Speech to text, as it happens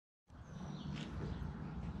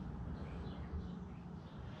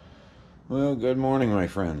Well, good morning, my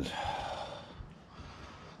friends.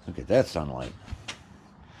 Look at that sunlight.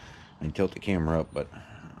 I tilt the camera up, but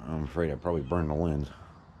I'm afraid I probably burned the lens.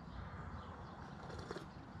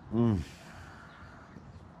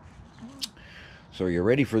 So, are you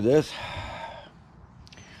ready for this?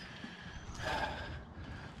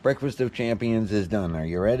 Breakfast of Champions is done. Are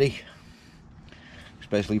you ready?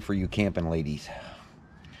 Especially for you camping ladies.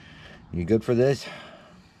 You good for this?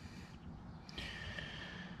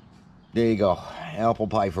 There you go. Apple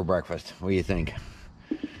pie for breakfast. What do you think?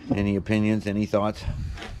 Any opinions? Any thoughts?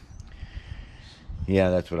 Yeah,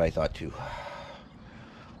 that's what I thought too.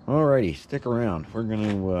 Alrighty, stick around. We're going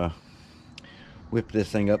to whip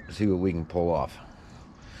this thing up and see what we can pull off.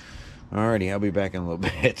 Alrighty, I'll be back in a little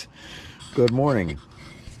bit. Good morning.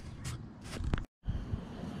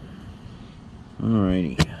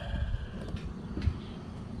 Alrighty.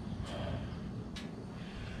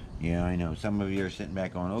 Yeah, I know. Some of you are sitting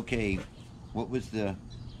back going, okay, what was the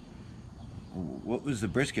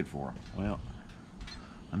brisket for? Well,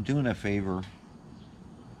 I'm doing a favor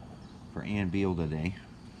for Ann Beal today.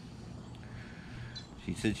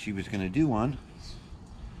 She said she was going to do one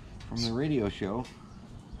from the radio show,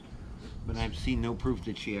 but I've seen no proof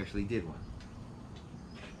that she actually did one.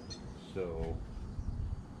 So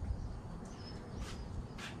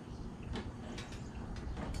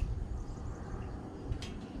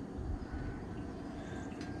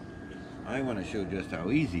I want to show just how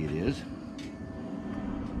easy it is.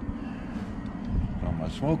 So I'm going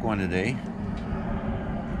to smoke one today,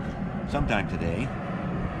 sometime today,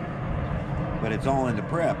 but it's all in the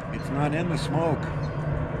prep. It's not in the smoke.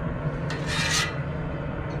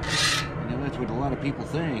 I know that's what a lot of people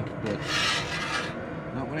think, but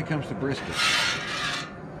not when it comes to brisket.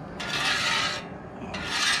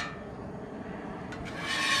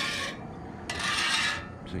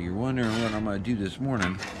 So you're wondering what I'm going to do this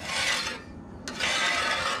morning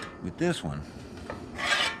with this one.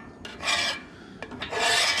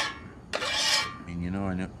 And you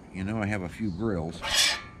know I have a few grills.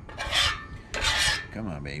 Come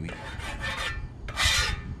on, baby.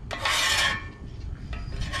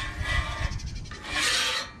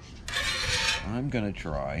 I'm gonna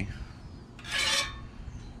try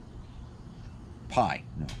pie.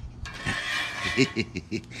 No.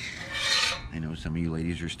 I know some of you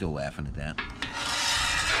ladies are still laughing at that.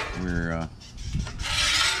 We're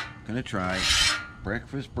gonna try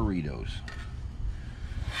breakfast burritos.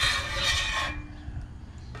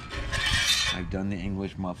 I've done the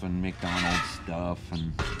English muffin, McDonald's stuff,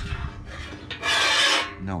 and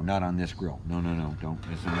no, not on this grill. No, don't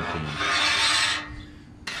misunderstand.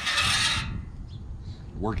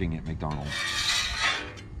 Working at McDonald's,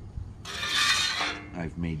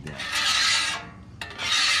 I've made that.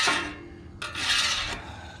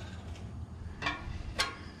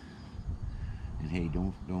 And hey,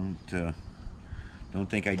 don't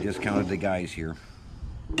think I discounted the guys here.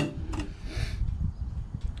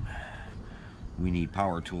 We need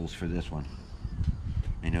power tools for this one.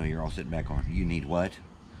 I know you're all sitting back going, you need what?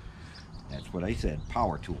 That's what I said,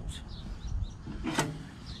 power tools.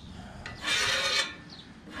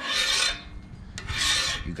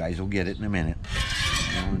 You guys will get it in a minute.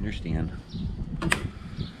 You'll understand.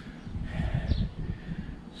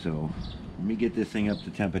 So, let me get this thing up to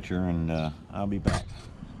temperature and I'll be back.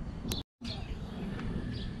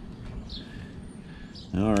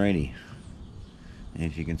 Alrighty.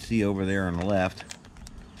 As you can see over there on the left,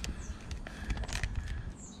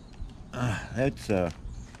 that's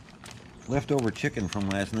leftover chicken from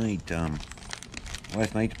last night.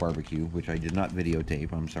 Last night's barbecue, which I did not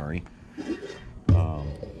videotape. I'm sorry.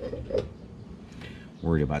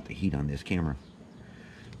 Worried about the heat on this camera.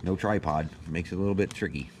 No tripod, makes it a little bit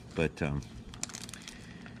tricky, but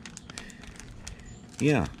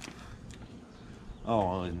yeah.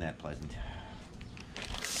 Oh, isn't that pleasant?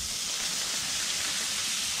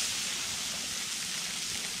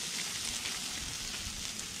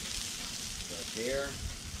 There.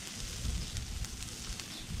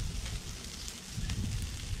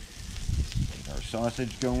 Get our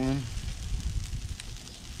sausage going.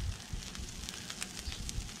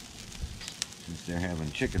 Since they're having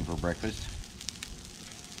chicken for breakfast,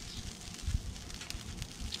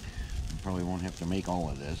 I probably won't have to make all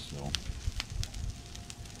of this, so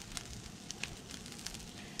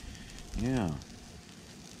yeah.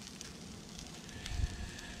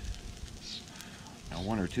 Now,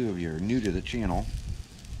 one or two of you are new to the channel.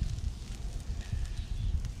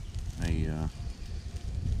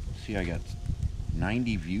 I got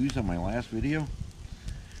 90 views on my last video.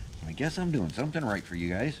 I guess I'm doing something right for you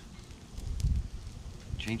guys.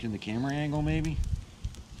 Changing the camera angle, maybe.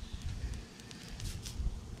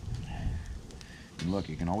 And look,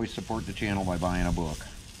 you can always support the channel by buying a book.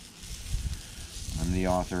 I'm the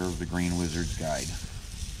author of The Green Wizard's Guide.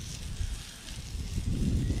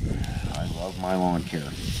 I love my lawn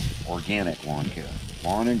care. Organic lawn care.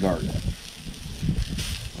 Lawn and garden.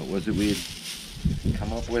 What was it we had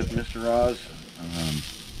come up with, Mr. Oz?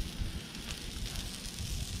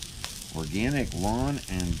 Organic lawn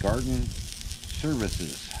and garden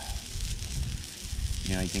services.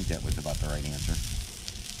 Yeah, I think that was about the right answer.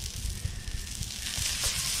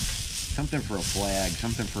 Something for a flag,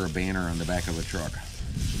 something for a banner on the back of a truck.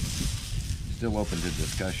 Still open to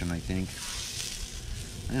discussion, I think.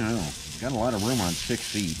 I don't know. Got a lot of room on 6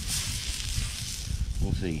 feet.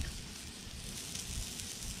 We'll see.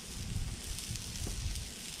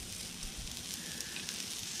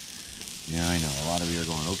 Yeah, I know. A lot of you are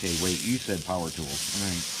going, okay, wait, you said power tools. All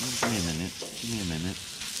right, give me a minute. Give me a minute.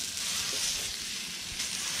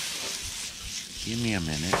 Give me a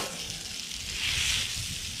minute.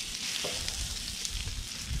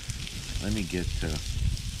 Let me get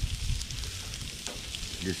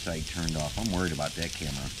this side turned off. I'm worried about that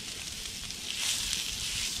camera.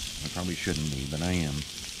 I probably shouldn't be, but I am.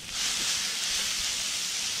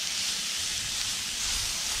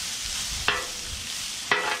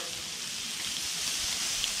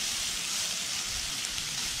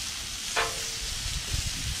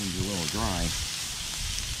 Seems a little dry.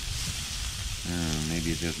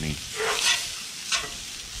 Maybe it's just me.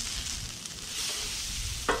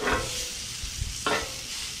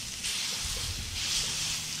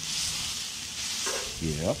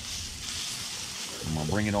 Yep. I'm going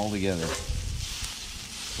to bring it all together.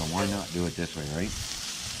 So why not do it this way, right?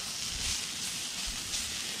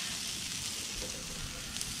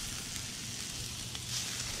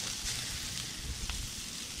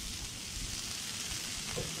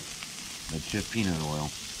 That's just peanut oil.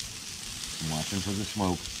 I'm watching for the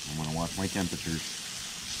smoke. I'm going to watch my temperatures.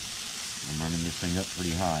 I'm running this thing up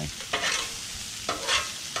pretty high.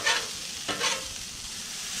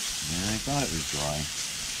 And I thought it was dry.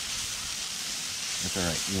 That's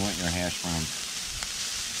alright. You want your hash browns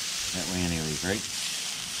that way anyways, right?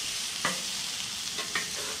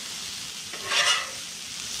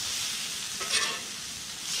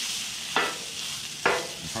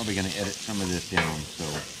 I'm probably going to edit some of this down, so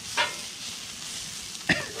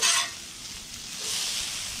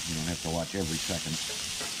you don't have to watch every second.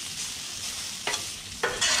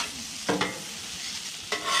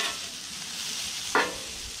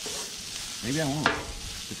 Maybe I won't.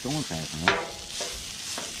 It's going fast enough.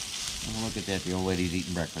 Have a look at that. The old lady's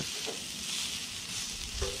eating breakfast.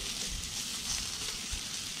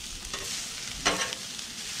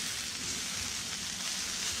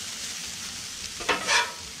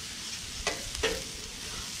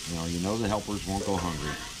 Well, you know the helpers won't go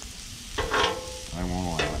hungry. I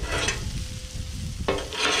won't allow it.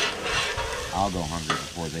 I'll go hungry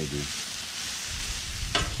before they do.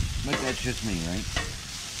 But that's just me, right?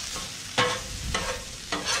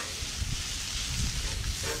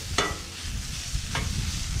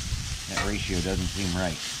 That ratio doesn't seem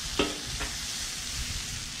right.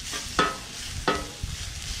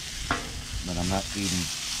 But I'm not feeding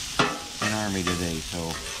an army today,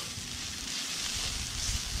 so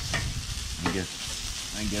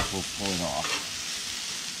I guess we'll pull it off.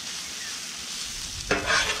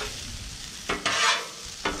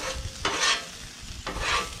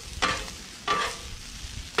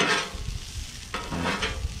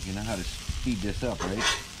 You know how to speed this up, right?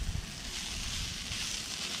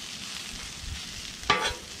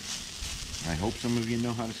 I hope some of you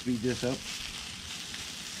know how to speed this up.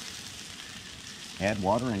 Add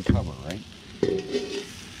water and cover, right?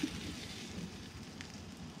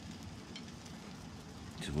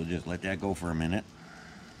 So we'll just let that go for a minute.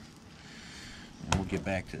 And we'll get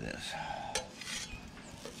back to this.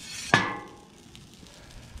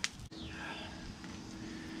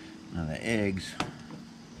 Now the eggs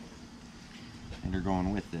that are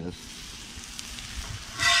going with this,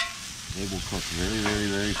 they will cook very, very,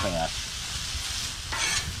 very fast.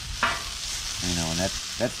 You know, and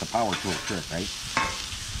that's the power tool trick, right?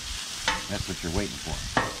 That's what you're waiting for.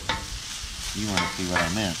 You want to see what I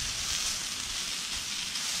meant.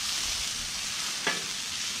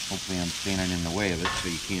 Hopefully I'm standing in the way of it so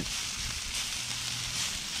you can't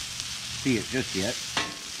see it just yet.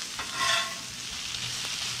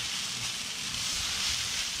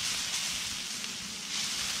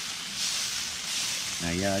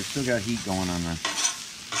 Now, yeah, I still got heat going on the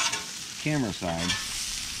camera side,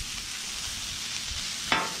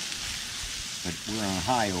 but we're on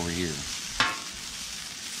high over here.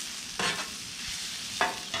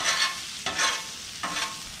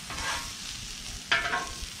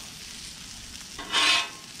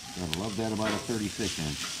 Love that about a 36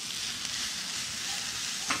 inch.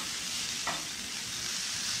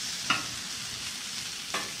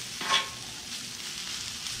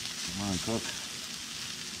 Come on, cook.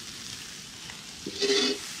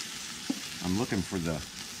 I'm looking for the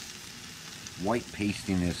white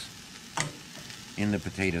pastiness in the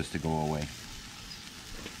potatoes to go away.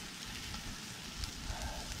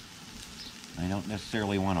 I don't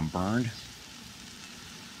necessarily want them burned,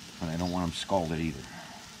 but I don't want them scalded either.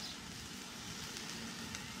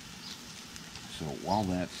 So while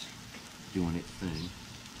that's doing its thing,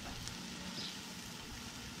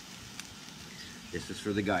 this is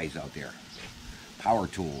for the guys out there. Power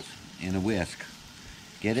tools and a whisk.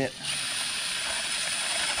 Get it?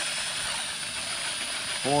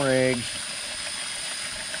 4 eggs.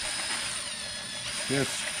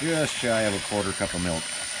 Just shy of a 1/4 cup of milk.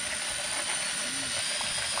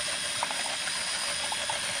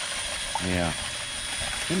 Yeah.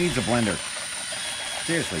 Who needs a blender?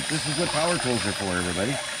 Seriously, this is what power tools are for,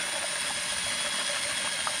 everybody.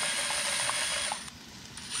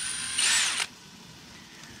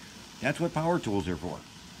 That's what power tools are for.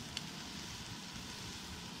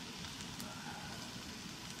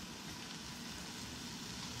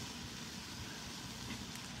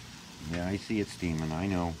 Yeah, I see it steaming. I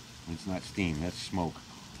know. It's not steam, that's smoke.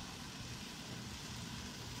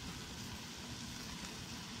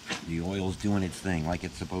 The oil's doing its thing like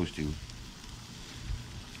it's supposed to.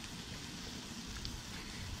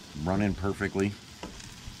 Running perfectly.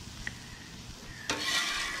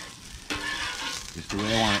 Just the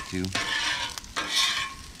way I want it to.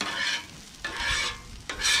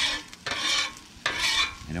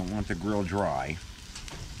 I don't want the grill dry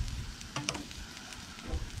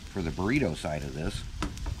for the burrito side of this.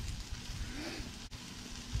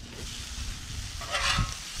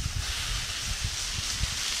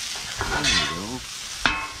 There we go.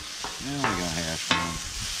 Now we got hash brown.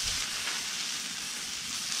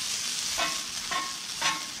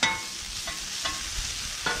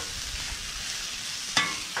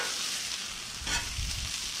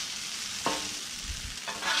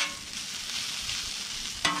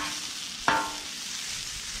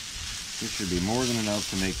 This should be more than enough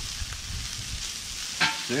to make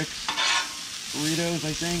 6 burritos,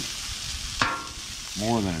 I think.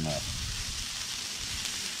 More than enough.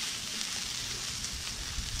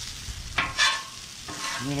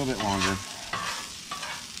 A little bit longer.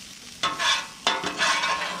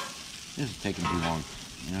 This is taking too long.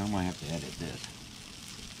 You know, I might have to edit this.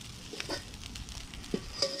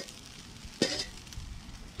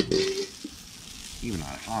 Even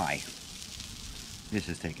on high. This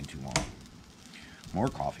is taking too long. More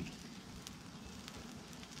coffee.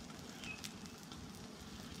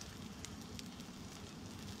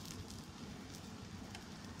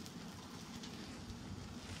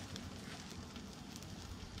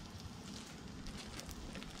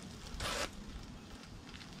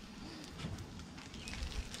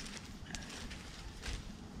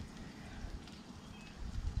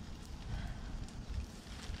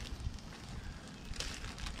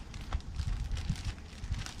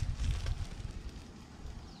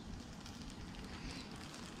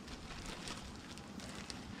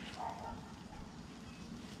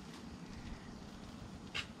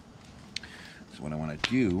 What I want to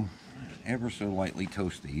do, ever so lightly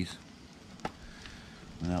toast these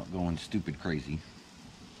without going stupid crazy.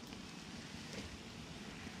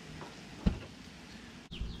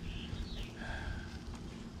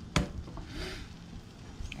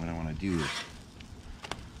 What I want to do is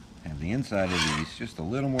have the inside of these just a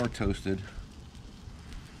little more toasted.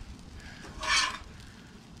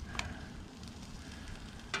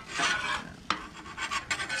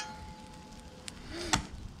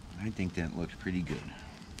 I think that looks pretty good.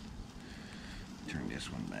 Turn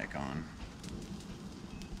this one back on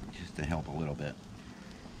just to help a little bit.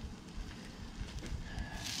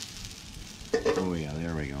 Oh yeah,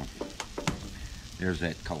 there we go. There's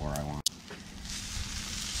that color I want.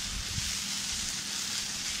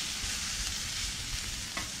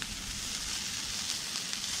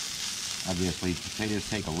 Obviously, potatoes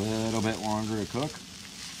take a little bit longer to cook.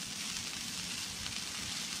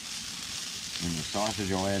 And the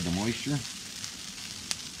sausage will add the moisture.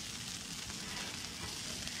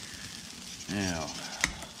 Now,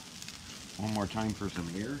 one more time for some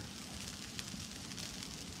air.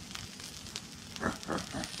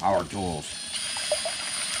 Power tools.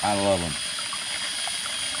 I love them.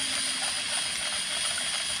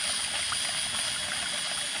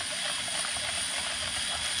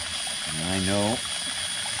 And I know,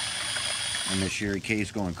 and Miss Sherry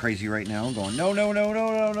Kay's going crazy right now, going, no, no, no,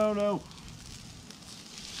 no, no, no, no.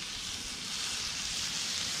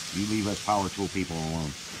 You leave us power tool people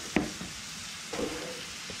alone.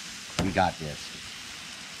 We got this.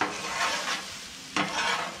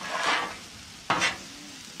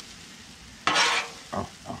 Oh,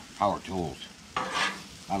 power tools.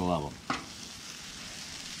 I love them.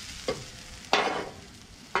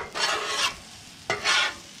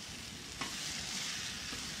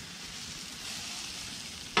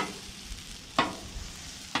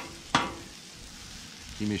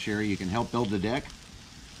 See, Miss Sherry, you can help build the deck,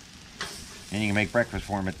 and you can make breakfast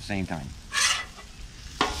for them at the same time.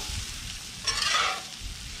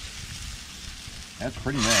 That's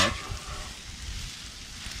pretty much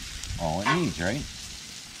all it needs, right?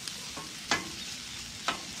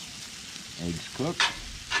 Eggs cooked,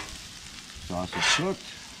 sausage cooked.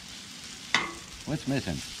 What's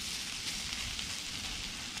missing?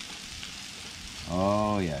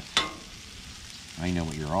 Oh yes, I know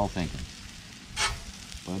what you're all thinking.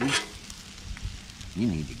 Buddy, you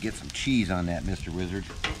need to get some cheese on that, Mr. Wizard.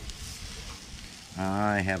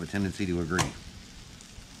 I have a tendency to agree.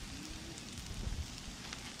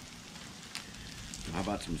 How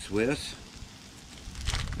about some Swiss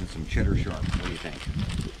and some cheddar sharp? What do you think?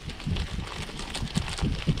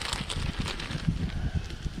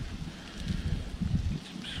 Get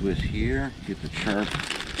some Swiss here. Get the sharp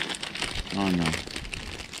on the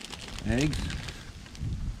eggs.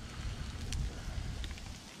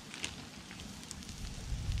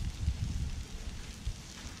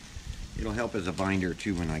 It'll help as a binder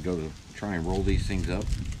too when I go to try and roll these things up,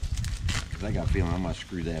 because I got a feeling I'm going to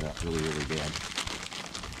screw that up really, really bad.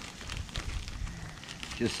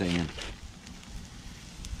 Just saying.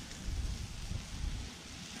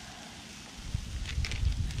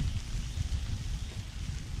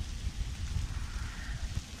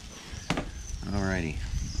 Alrighty.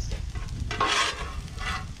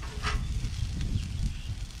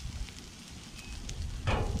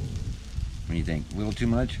 What do you think? A little too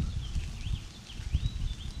much?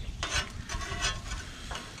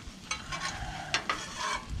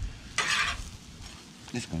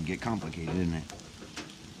 This is going to get complicated, isn't it?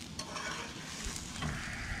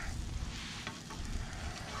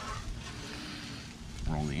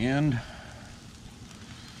 Roll the end.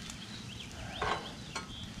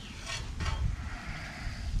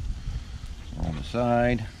 Roll the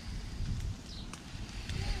side.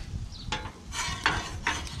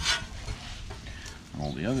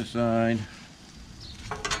 Roll the other side.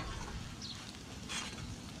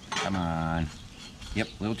 Come on. Yep,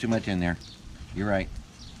 a little too much in there. You're right.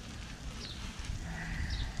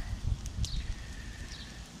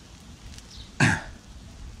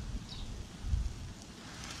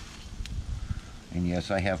 And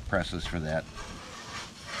yes, I have presses for that.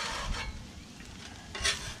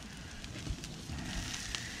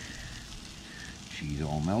 Cheese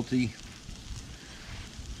all melty.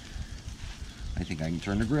 I think I can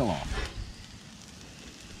turn the grill off.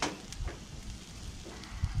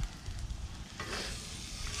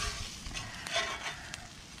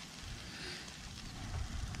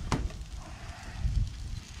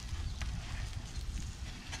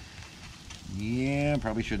 Yeah,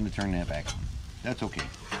 probably shouldn't have turned that back on. That's okay.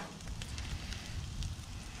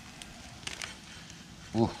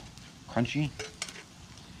 Ooh, crunchy.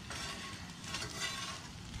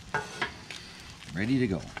 Ready to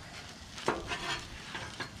go.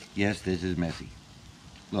 Yes, this is messy.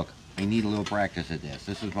 Look, I need a little practice at this.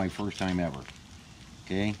 This is my first time ever.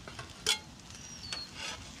 Okay?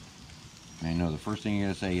 And I know the first thing you're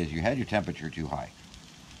going to say is you had your temperature too high.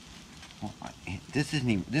 Well, this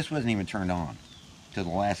wasn't even turned on till the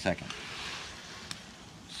last second.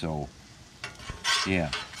 So, yeah,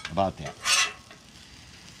 about that.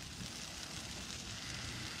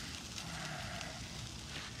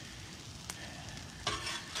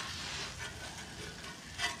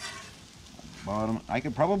 Bottom, I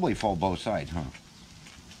could probably fold both sides, huh?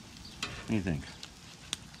 What do you think?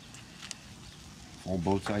 Fold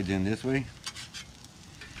both sides in this way,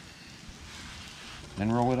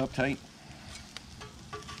 then roll it up tight.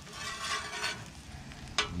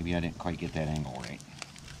 Maybe I didn't quite get that angle right.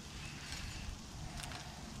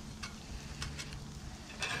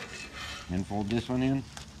 Then fold this one in.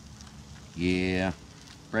 Yeah,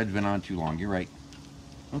 bread's been on too long. You're right.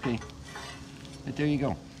 Okay, but there you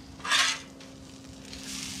go.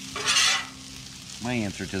 My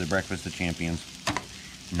answer to the breakfast of champions,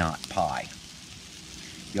 not pie.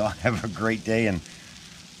 Y'all have a great day, and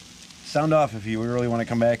sound off if you really want to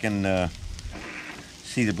come back and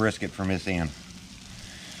see the brisket from Miss Ann.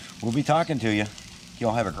 We'll be talking to you.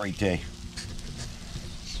 Y'all have a great day.